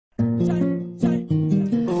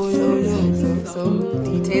beautiful.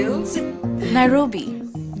 Details? Nairobi,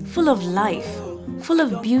 full of life, full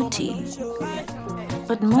of beauty,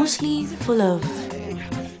 but mostly full of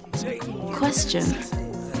questions.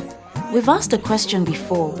 We've asked a question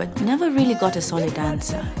before, but never really got a solid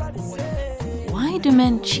answer. Why do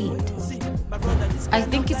men cheat? I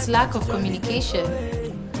think it's lack of communication.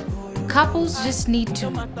 Couples just need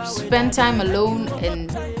to spend time alone and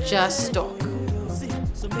just talk.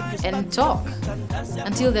 And talk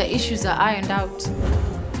until their issues are ironed out.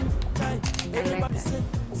 I like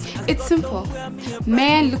that. It's simple.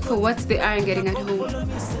 Men look for what they aren't getting at home.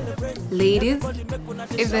 Ladies,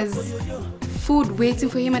 if there's food waiting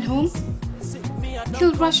for him at home,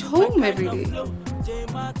 he'll rush home every day.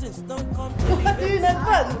 What do you in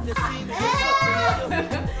advance?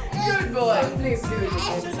 Good boy. Please do it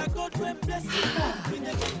again.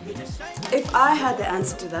 If I had the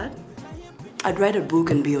answer to that, I'd write a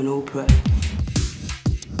book and be on Oprah.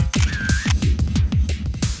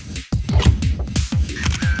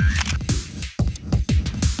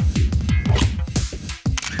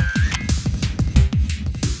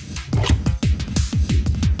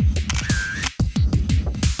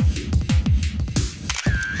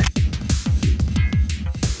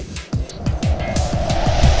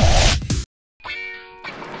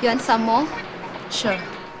 You want some more? Sure.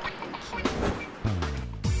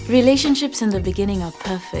 Relationships in the beginning are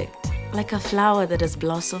perfect, like a flower that has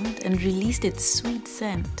blossomed and released its sweet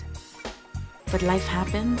scent. But life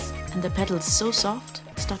happens, and the petals so soft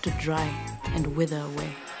start to dry and wither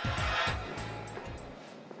away.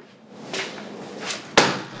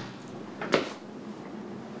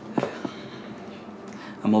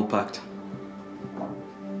 I'm all packed.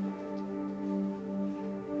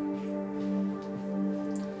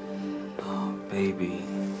 Oh, baby.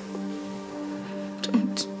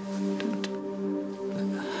 Don't.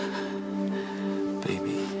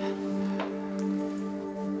 Baby.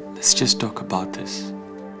 Let's just talk about this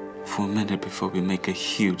for a minute before we make a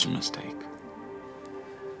huge mistake.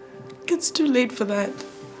 It's too late for that.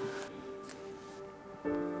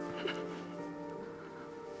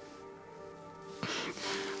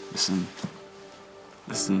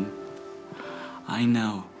 Listen. I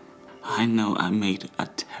know I made a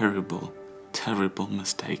terrible, terrible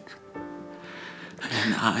mistake.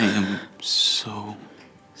 And I am so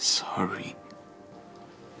sorry.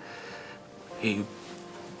 Babe.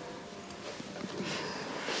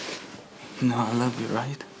 You know I love you,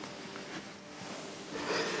 right?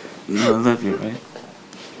 You know I love you, right?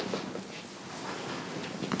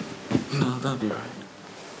 You know I love you, right?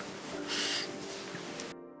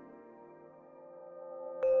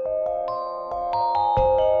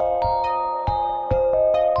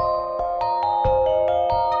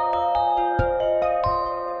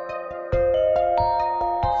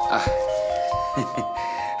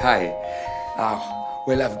 Hi.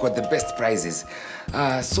 Well, I've got the best prizes.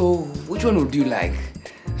 So which one would you like?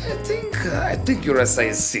 I think you're a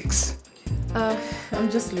size 6. I'm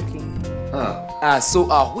just looking. So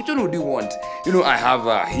which one would you want? You know, I have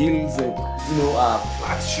heels,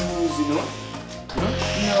 flat shoes, you know. No.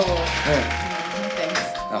 No, thanks.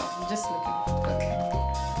 Oh. I'm just looking.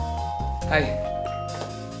 Okay.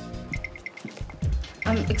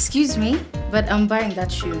 Hi. Excuse me, but I'm buying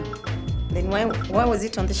that shoe. Then why was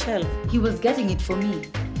it on the shelf? He was getting it for me.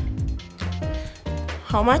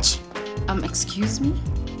 How much? Excuse me?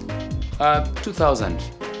 2,000.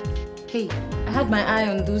 Hey, I had my eye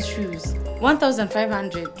on those shoes.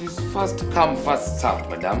 1,500. This first come, first serve,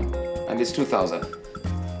 madam. And it's 2,000.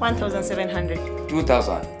 1,700.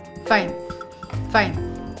 2,000. Fine.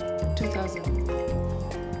 2,000.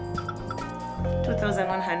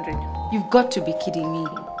 2,100. You've got to be kidding me.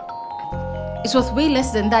 It was way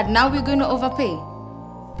less than that. Now we're going to overpay.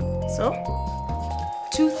 So?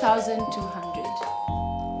 2,200.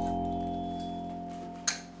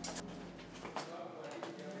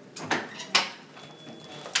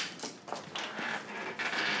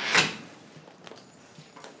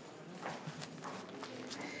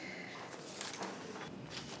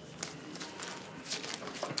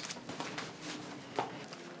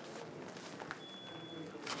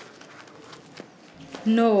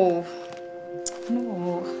 No.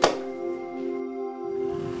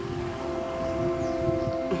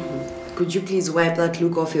 Could you please wipe that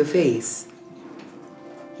look off your face?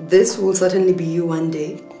 This will certainly be you one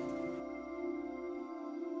day.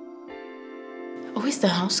 Oh, is the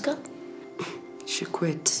house girl? She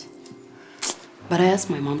quit. But I asked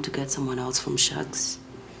my mom to get someone else from Shags.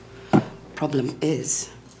 Problem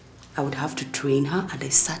is, I would have to train her, and I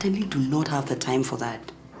certainly do not have the time for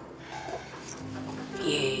that.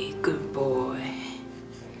 Yay, good boy.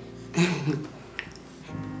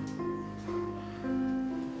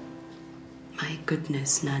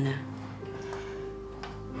 goodness, Nana.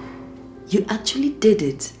 You actually did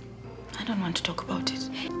it. I don't want to talk about it.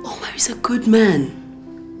 Omar is a good man.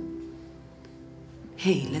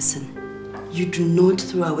 Hey, listen. You do not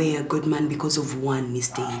throw away a good man because of one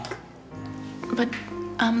mistake. But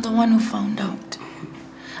I'm the one who found out.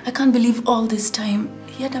 I can't believe all this time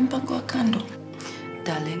he had mpango wa kando.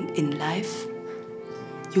 Darling, in life,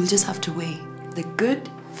 you'll just have to weigh the good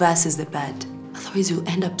versus the bad. Otherwise, you'll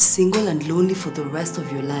end up single and lonely for the rest of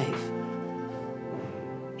your life.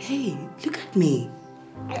 Hey, look at me.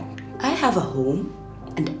 I have a home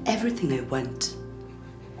and everything I want.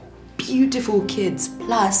 Beautiful kids,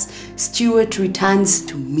 plus Stuart returns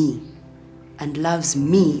to me and loves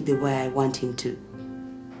me the way I want him to.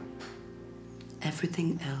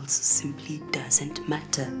 Everything else simply doesn't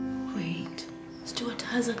matter. Wait, Stuart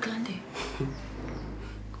has a klande.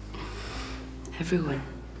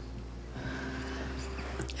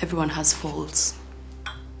 Everyone has faults.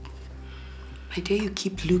 My dear, you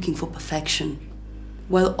keep looking for perfection,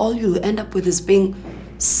 while all you'll end up with is being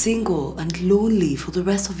single and lonely for the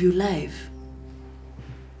rest of your life.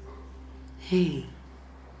 Hey,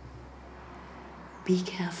 be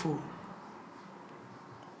careful.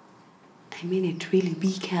 I mean it, really,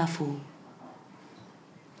 be careful.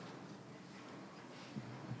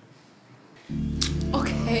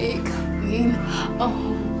 Okay, Queen.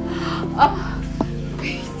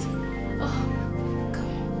 Wait.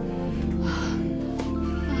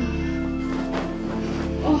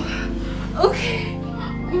 Okay.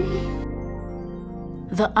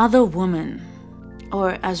 The other woman,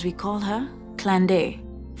 or as we call her, klande,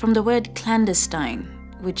 from the word clandestine,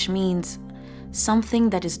 which means something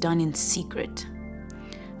that is done in secret.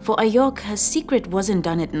 For Ayok, her secret wasn't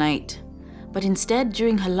done at night, but instead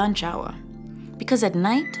during her lunch hour. Because at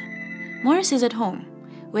night, Morris is at home,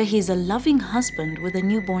 where he is a loving husband with a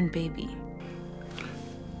newborn baby.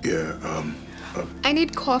 Yeah, I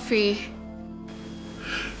need coffee.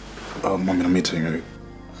 I'm in a meeting.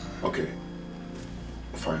 Okay.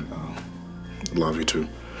 Fine. Love you too.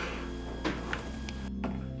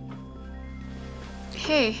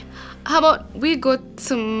 Hey, how about we go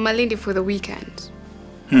to Malindi for the weekend?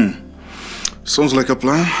 Sounds like a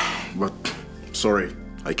plan, but sorry,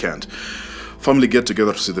 I can't. Family get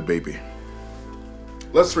together to see the baby.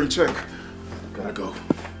 Let's ring check. Gotta go.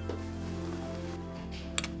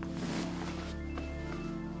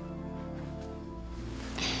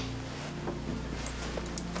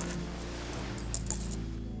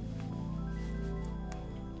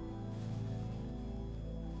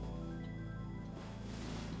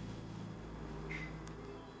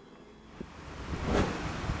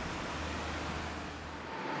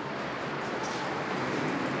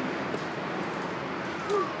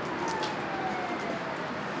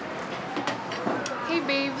 Hey,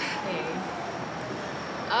 babe. Hey.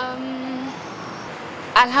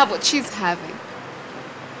 I'll have what she's having.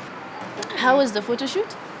 How was the photo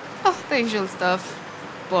shoot? Oh, the usual stuff.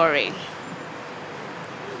 Boring.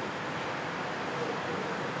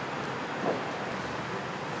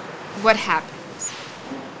 What happened?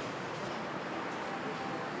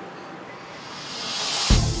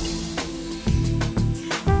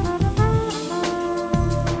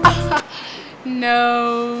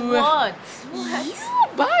 No. What? You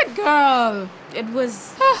bad girl. It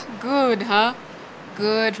was... Good, huh?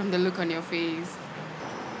 Good from the look on your face.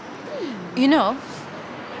 You know,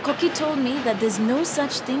 Koki told me that there's no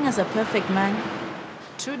such thing as a perfect man.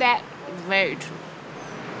 True that. Very true.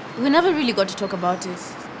 We never really got to talk about it.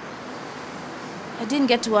 I didn't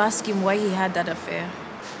get to ask him why he had that affair.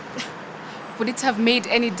 Would it have made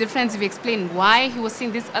any difference if you explained why he was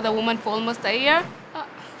seeing this other woman for almost a year? Nah.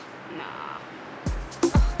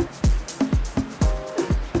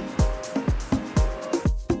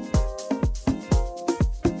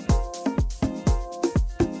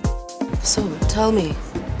 So, tell me,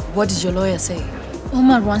 what did your lawyer say?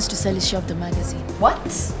 Omar wants to sell his share of the magazine. What?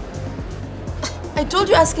 I told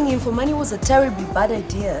you asking him for money was a terribly bad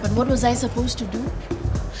idea. But what was I supposed to do?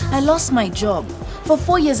 I lost my job. For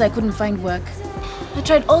 4 years I couldn't find work. I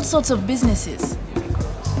tried all sorts of businesses.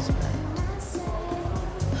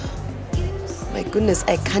 My goodness,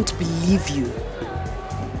 I can't believe you.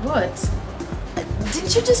 What?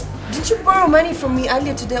 Didn't you borrow money from me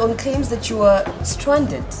earlier today on claims that you were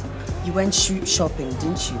stranded? You went shoe shopping,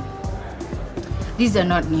 didn't you? These are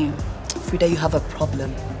not new. Frida, you have a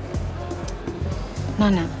problem.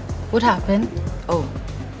 Nana, what happened? Oh,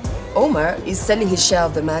 Omar is selling his share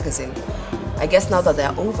of the magazine. I guess now that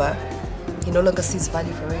they're over, he no longer sees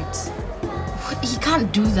value for it. What? He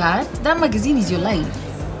can't do that. That magazine is your life.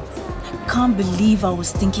 I can't believe I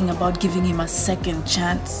was thinking about giving him a second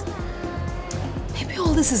chance. Maybe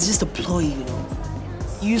all this is just a ploy, you know.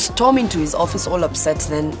 You storm into his office all upset,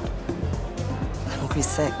 then hungry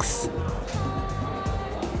sex.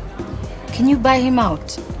 Can you buy him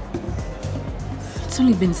out? It's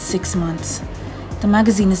only been 6 months. The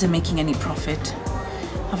magazine isn't making any profit.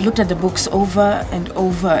 I've looked at the books over and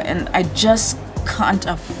over, and I just can't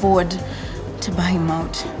afford to buy him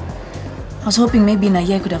out. I was hoping maybe in a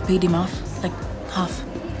year I could have paid him off, like half.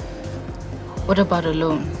 What about a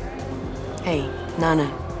loan? Hey, Nana,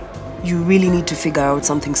 you really need to figure out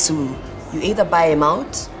something soon. You either buy him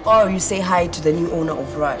out, or you say hi to the new owner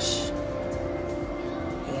of Rush.